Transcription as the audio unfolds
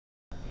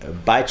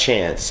by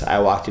chance, I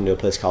walked into a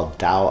place called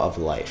Tao of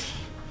Life.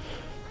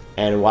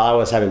 And while I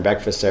was having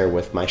breakfast there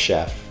with my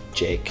chef,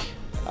 Jake,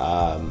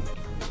 I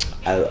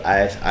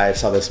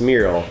saw this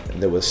mural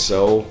that was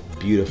so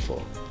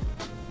beautiful.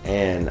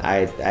 And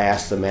I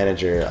asked the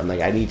manager, I'm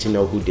like, I need to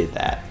know who did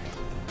that.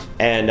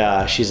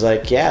 And she's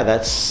like, yeah,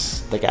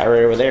 that's the guy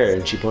right over there.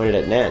 And she pointed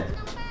at Nan.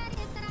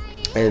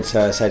 And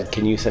so I said,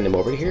 can you send him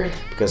over here?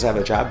 Because I have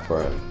a job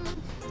for him.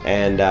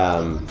 And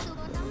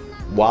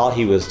while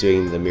he was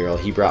doing the mural,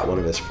 he brought one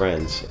of his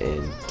friends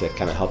in to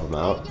kind of help him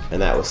out.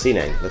 And that was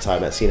Sineng. That's how I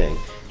met Sineng.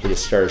 He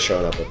just started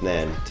showing up with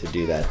Nan to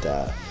do that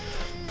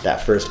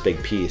that first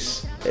big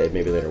piece at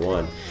Maybe Later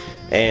 1.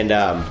 And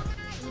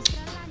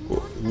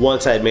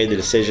once I had made the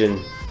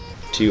decision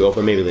to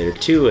open Maybe Later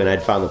 2 and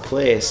I'd found the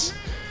place,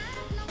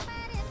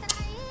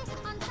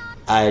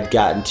 I had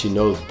gotten to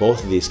know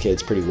both of these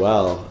kids pretty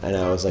well, and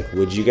I was like,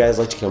 would you guys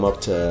like to come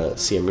up to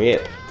Siem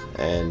Reap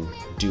and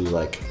do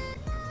like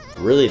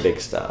really big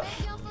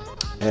stuff?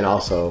 And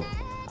also,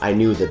 I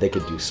knew that they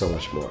could do so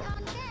much more,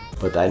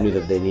 but I knew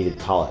that they needed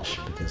polish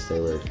because they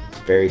were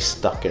very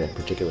stuck in a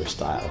particular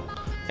style.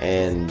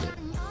 And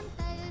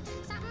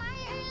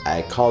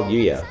I called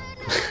Yuya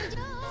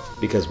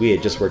because we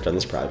had just worked on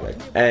this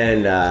project.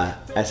 And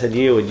I said,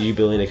 Yuya, would you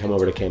be willing to come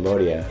over to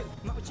Cambodia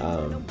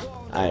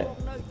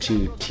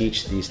to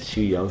teach these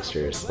two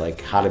youngsters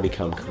like how to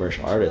become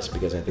commercial artists,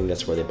 because I think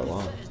that's where they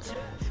belong.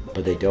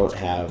 But they don't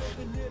have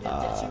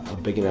a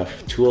big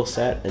enough tool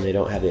set, and they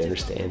don't have the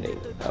understanding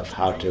of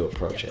how to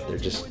approach it. They're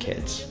just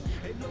kids.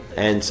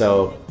 And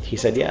so he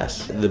said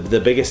yes.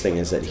 The biggest thing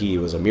is that he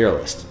was a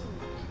muralist,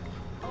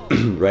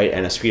 right,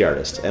 and a street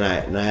artist. And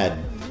I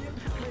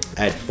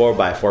had 4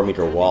 by 4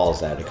 meter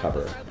walls that I had to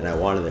cover, and I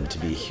wanted them to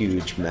be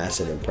huge,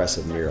 massive,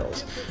 impressive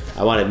murals.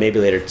 I wanted Maybe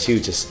Later 2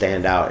 to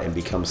stand out and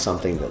become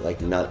something that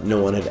like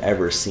no one had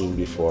ever seen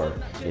before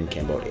in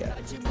Cambodia.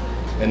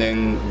 And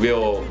then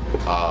we'll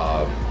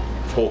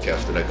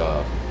forecast, like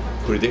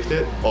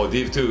predicted, oh,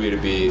 these two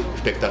will be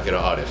spectacular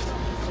artists.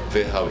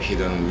 They have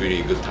hidden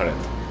really good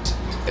talent.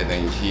 And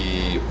then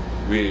he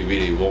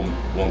really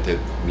wanted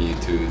me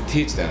to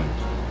teach them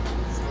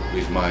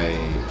with my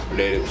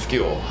related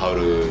skill how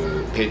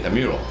to paint a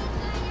mural.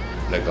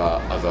 Like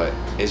as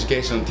an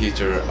education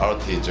teacher, art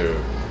teacher,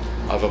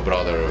 as a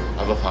brother,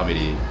 as a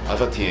family,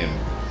 as a team,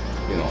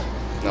 you know.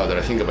 Now that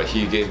I think about it,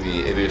 he gave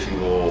me every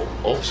single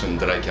option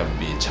that I can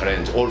be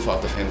challenged also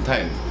at the same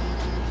time.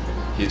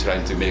 He's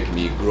trying to make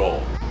me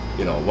grow.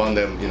 You know, one of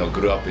them, you know,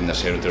 grew up in a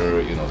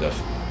shelter, you know,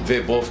 they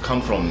both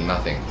come from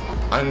nothing.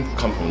 I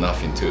come from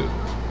nothing too.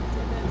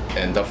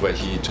 And that's why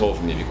he chose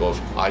me,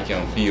 because I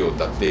can feel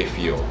that they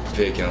feel.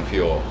 They can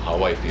feel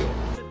how I feel.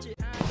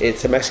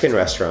 It's a Mexican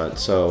restaurant,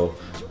 so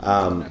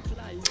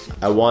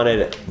I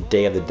wanted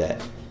Day of the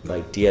Dead,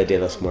 like Dia de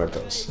los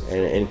Muertos. And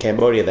in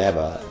Cambodia, they have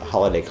a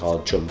holiday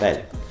called Chum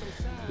Ben,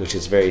 which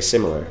is very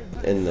similar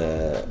in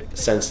the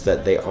sense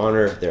that they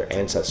honor their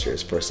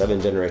ancestors for 7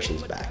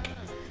 generations back.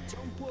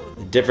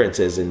 The difference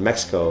is in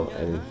Mexico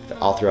and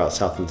all throughout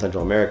South and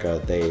Central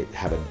America, they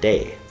have a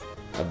Day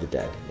of the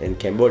Dead. In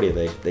Cambodia,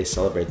 they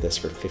celebrate this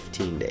for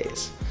 15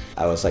 days.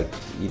 I was like,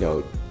 you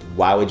know,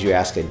 why would you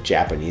ask a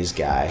Japanese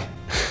guy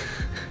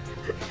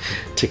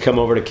to come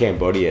over to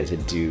Cambodia to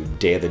do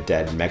Day of the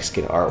Dead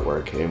Mexican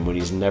artwork, and when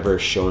he's never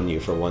shown you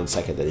for 1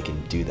 second that he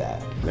can do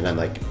that? And I'm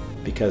like,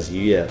 because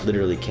you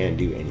literally can't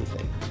do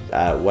anything.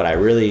 What I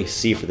really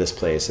see for this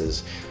place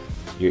is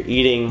you're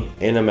eating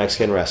in a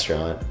Mexican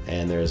restaurant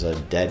and there's a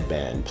dead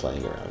band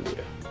playing around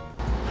you.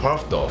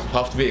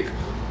 First week,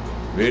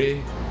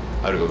 really?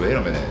 I go, wait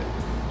a minute,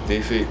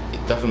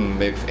 it doesn't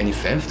make any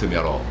sense to me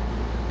at all.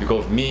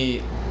 Because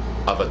me,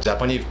 as a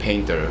Japanese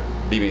painter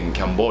living in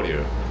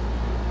Cambodia,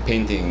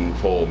 painting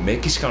for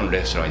Mexican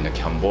restaurant in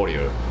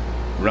Cambodia,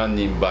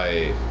 running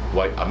by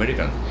white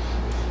American.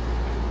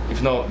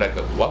 If not, like,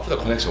 what's the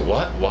connection?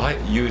 What? Why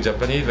you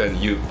Japanese and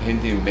you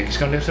painting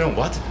Mexican restaurant?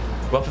 What?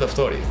 What's the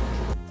story?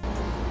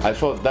 I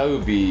thought that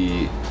would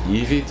be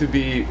easy to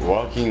be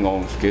working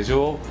on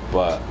schedule,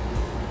 but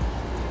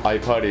I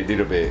partied a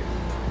little bit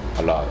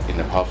a lot in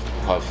the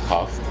past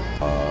half.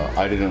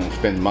 I didn't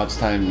spend much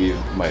time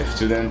with my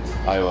students.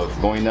 I was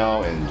going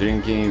out and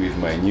drinking with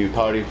my new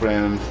party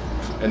friends.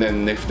 And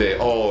then next day,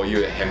 oh,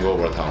 you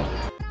hangover town.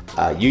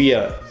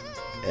 Yuya,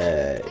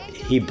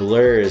 he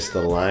blurs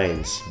the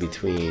lines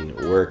between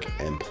work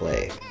and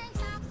play.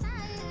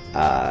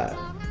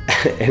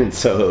 And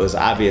so it was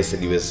obvious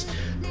that he was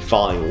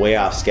falling way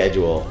off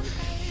schedule.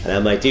 And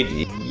I'm like, dude,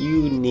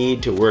 you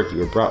need to work. You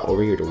were brought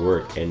over here to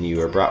work, and you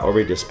were brought over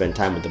here to spend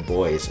time with the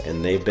boys,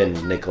 and they've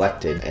been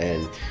neglected,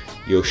 and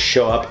you'll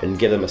show up and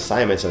give them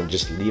assignments and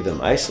just leave them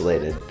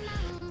isolated.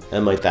 And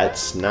I'm like,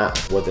 that's not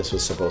what this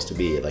was supposed to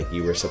be. Like,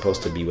 you were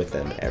supposed to be with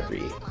them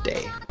every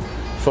day.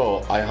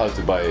 So I had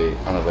to buy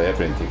another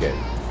airplane ticket.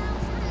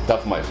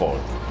 That's my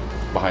fault.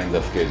 Behind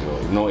the schedule,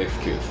 no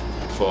excuse.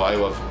 So I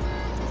was,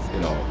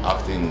 you know,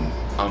 acting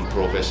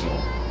unprofessional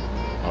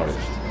artist.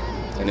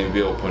 And then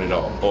Will pointed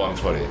out, oh, I'm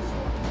sorry.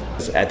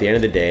 At the end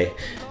of the day,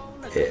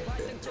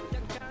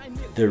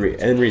 the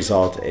end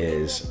result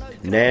is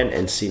Nan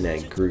and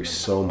Sinan grew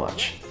so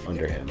much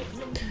under him,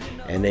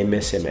 and they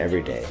miss him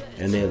every day,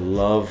 and they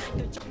love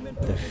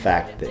the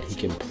fact that he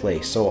can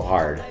play so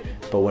hard,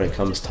 but when it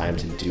comes time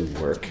to do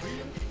work,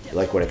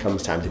 like when it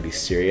comes time to be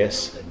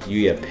serious,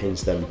 Yuya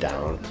pins them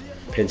down,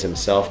 pins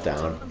himself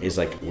down, is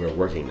like, we're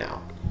working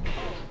now.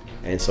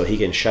 And so he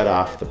can shut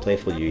off the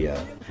playful Yuya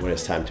when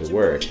it's time to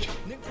work,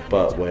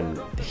 but when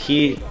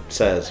he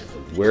says,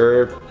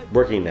 we're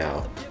working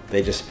now,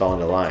 they just fall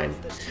into line.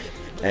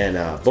 And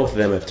both of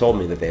them have told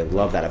me that they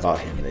love that about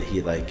him, that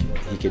he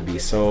could be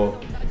so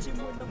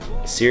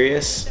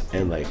serious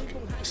and like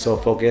so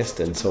focused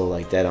and so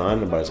like dead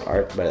on about his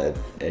art,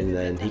 and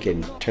then he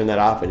can turn that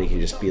off and he can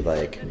just be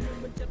like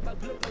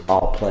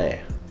all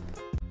play.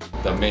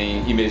 The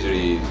main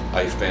imagery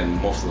I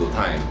spend most of the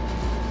time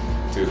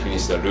to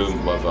finish the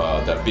room with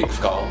the big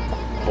skull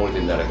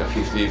holding like a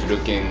 50s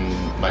looking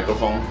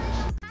microphone.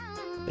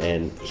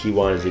 And he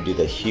wanted to do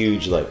the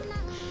huge like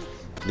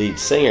lead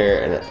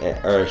singer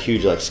or a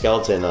huge like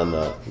skeleton on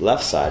the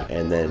left side,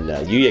 and then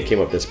Yuya came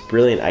up with this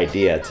brilliant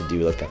idea to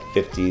do like a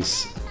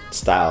 50s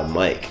style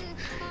mic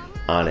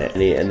on it,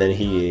 and then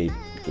he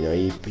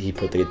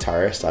put the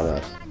guitarist on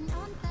a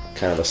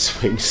kind of a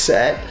swing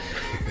set.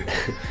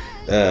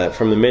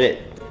 From the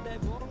minute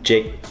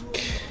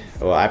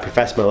I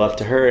professed my love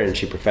to her and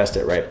she professed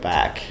it right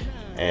back,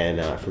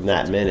 and from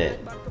that minute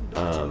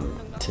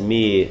to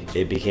me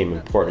it became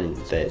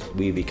important that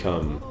we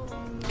become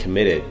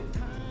committed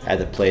at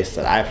the place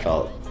that I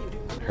felt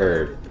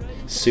her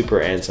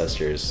super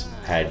ancestors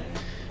had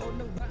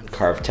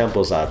carved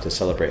temples out to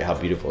celebrate how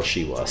beautiful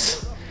she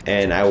was.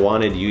 And I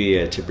wanted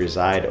Yuya to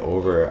preside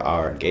over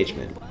our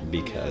engagement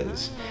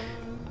because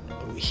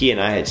he and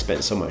I had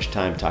spent so much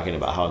time talking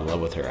about how in love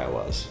with her I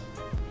was.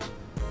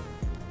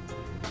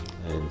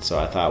 And so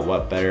I thought,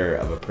 what better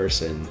of a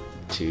person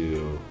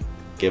to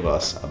give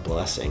us a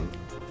blessing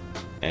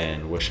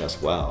and wish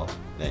us well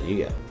than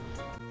Yuya.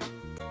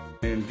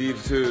 And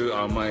these two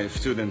are my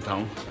student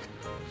town.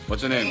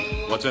 What's your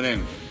name? What's your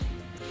name?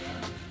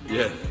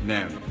 Yes,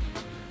 name.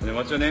 And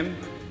what's your name?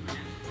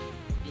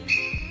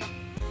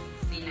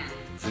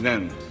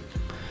 Sinan.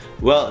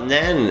 Well,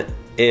 Nan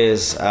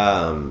is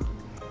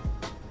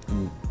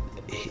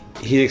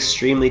he's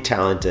extremely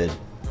talented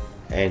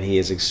and he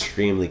is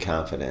extremely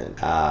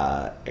confident,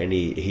 and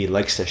he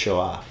likes to show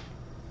off.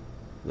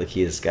 Like,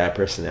 he's got a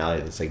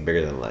personality that's like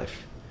bigger than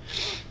life,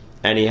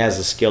 and he has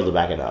the skill to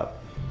back it up.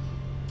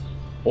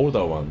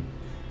 Older one,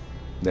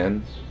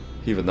 then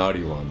he the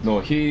naughty one. No,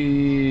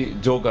 he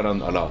joke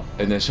around a lot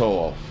and then show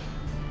off.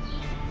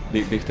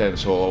 Big time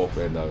show off,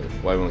 and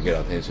why won't get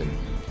attention.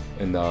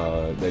 And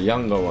the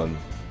younger one,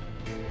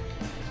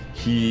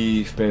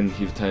 he spent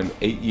his time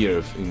 8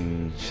 years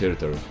in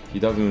shelter. He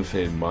doesn't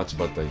say much,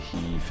 but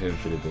he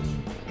sensitive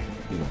and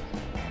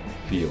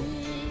feel.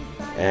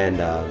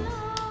 And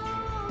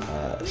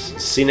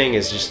Sinan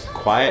is just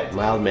quiet,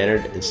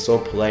 mild-mannered, and so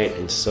polite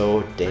and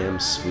so damn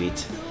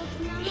sweet.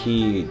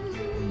 He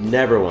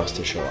never wants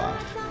to show off.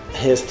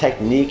 His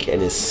technique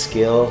and his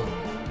skill,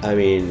 I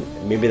mean,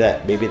 maybe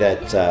that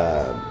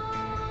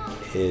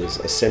is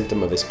a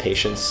symptom of his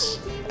patience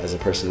as a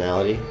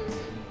personality,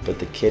 but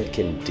the kid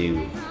can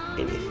do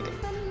anything.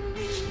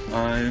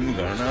 I'm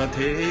gonna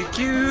take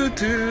you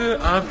to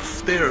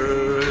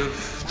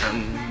upstairs.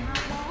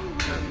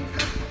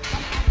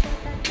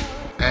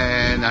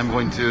 And I'm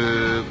going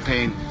to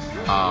paint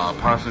a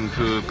person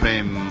who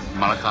plays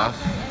maracas.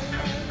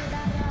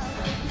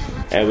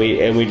 And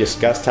we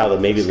discussed how the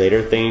maybe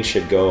later thing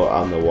should go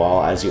on the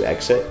wall as you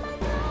exit.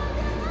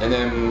 And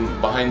then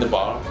behind the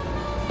bar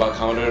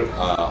counter,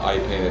 I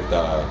painted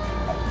the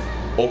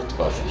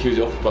octopus, huge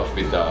octopus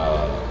with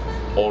the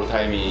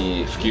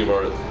old-timey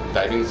scuba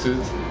diving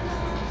suit.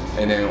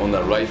 And then on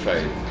the right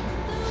side,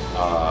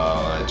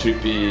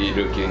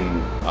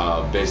 trippy-looking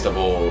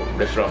vegetable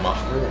restaurant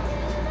master,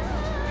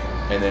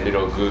 and then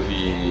little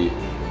goofy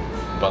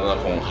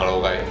banana phone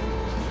hello guy,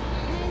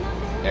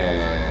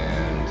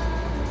 and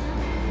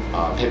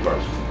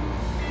peppers.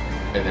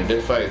 And then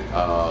left side,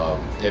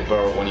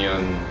 pepper,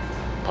 onion,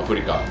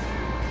 paprika.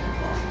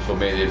 So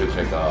made it look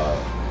like a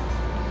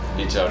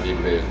lucha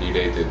libre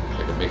related,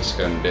 like a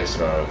Mexican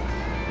wrestler,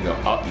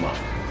 art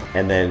mask.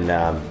 And then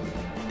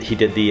he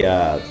did the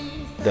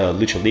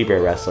lucha libre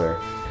wrestler.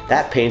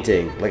 That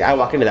painting, like, I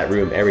walk into that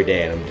room every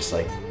day and I'm just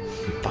like,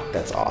 fuck,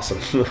 that's awesome.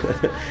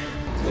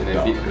 And then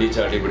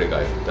lucha libre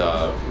guy,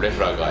 the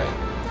wrestler guy,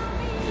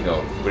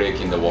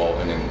 breaking the wall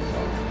and then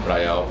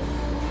fly out.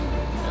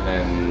 And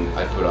then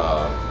I put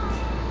a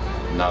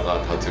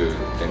Naga tattoo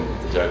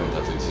and dragon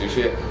tattoo. So you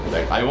see,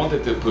 like, I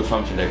wanted to put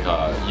something like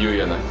a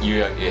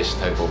Yuya-ish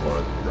type of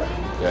word. Right.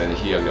 Yeah, and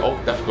he agreed, oh,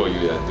 that's cool,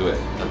 Yuya, do it.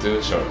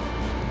 Tattoo, sure.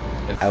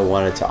 I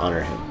wanted to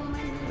honor him.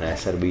 And I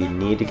said, we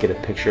need to get a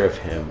picture of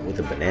him with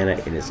a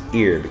banana in his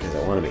ear because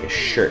I want to make a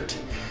shirt.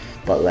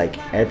 But like,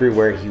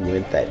 everywhere he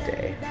went that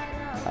day,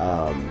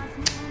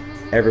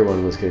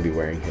 everyone was going to be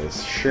wearing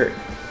his shirt.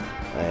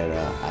 And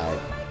I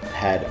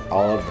had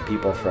all of the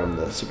people from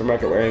the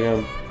supermarket wearing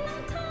them.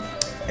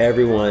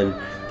 Everyone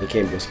that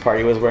came to his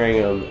party was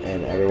wearing them,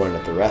 and everyone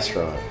at the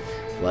restaurant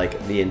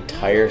Like the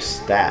entire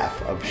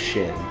staff of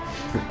Shin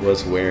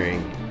was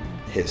wearing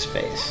his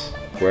face.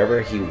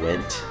 Wherever he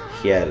went,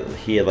 he had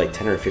like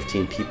 10 or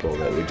 15 people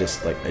that would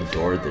just like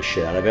adored the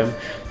shit out of him,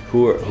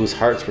 whose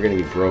hearts were going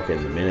to be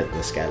broken the minute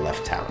this guy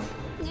left town.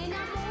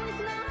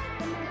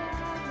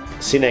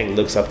 Sinang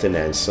looks up to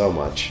Nan so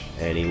much,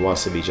 and he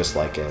wants to be just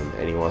like him,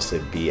 and he wants to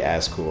be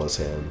as cool as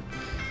him.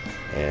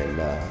 And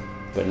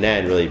but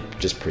Nan really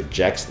just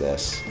projects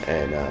this,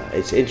 and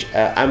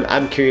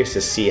I'm curious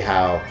to see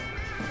how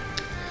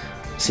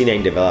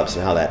Sinang develops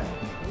and how that,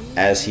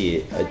 as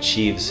he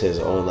achieves his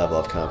own level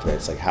of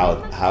confidence, like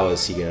how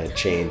is he going to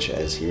change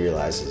as he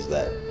realizes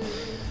that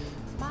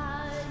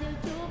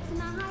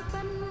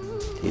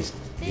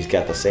he's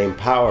got the same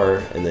power,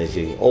 and then he's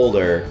getting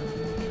older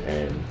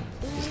and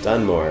he's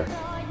done more.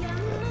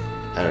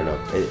 I don't know.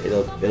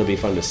 It'll be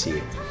fun to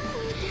see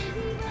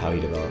how he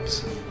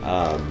develops.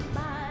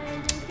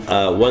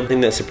 One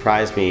thing that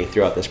surprised me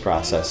throughout this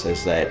process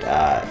is that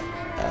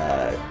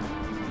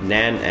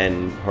Nan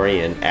and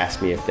Horian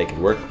asked me if they could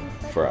work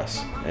for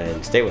us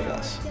and stay with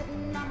us,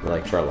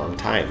 like for a long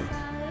time,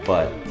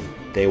 but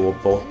they will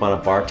both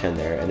want to bartend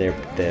there, and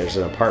there's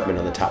an apartment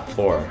on the top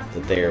floor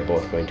that they are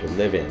both going to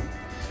live in.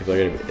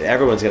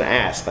 Everyone's gonna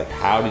ask, like,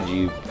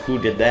 who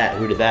did that?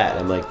 And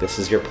I'm like, this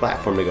is your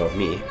platform to go,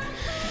 me.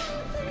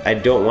 I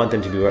don't want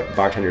them to be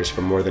bartenders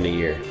for more than a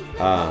year.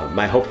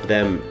 My hope for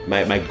them,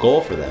 my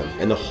goal for them,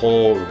 and the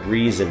whole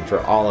reason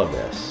for all of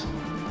this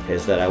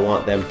is that I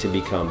want them to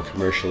become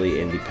commercially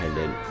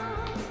independent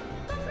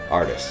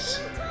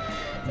artists.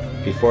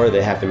 Before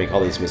they have to make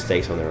all these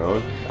mistakes on their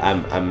own,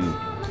 I'm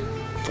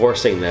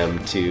forcing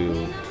them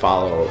to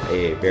follow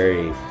a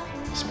very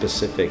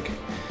specific,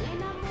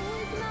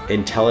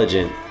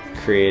 intelligent,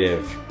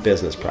 creative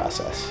business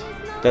process.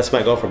 That's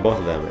my goal for both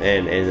of them,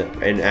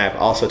 and I've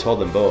also told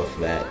them both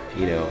that,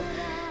 you know,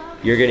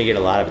 you're going to get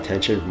a lot of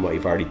attention from what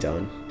you've already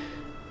done.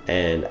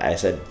 And I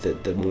said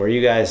that the more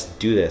you guys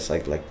do this,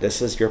 like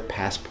this is your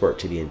passport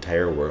to the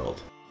entire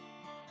world.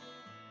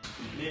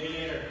 Maybe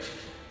later.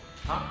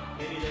 Huh?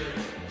 Maybe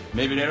later.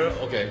 Maybe later?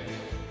 Okay.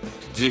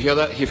 Did you hear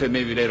that? He said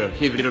maybe later.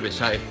 He's a little bit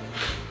shy.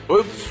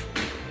 Oops.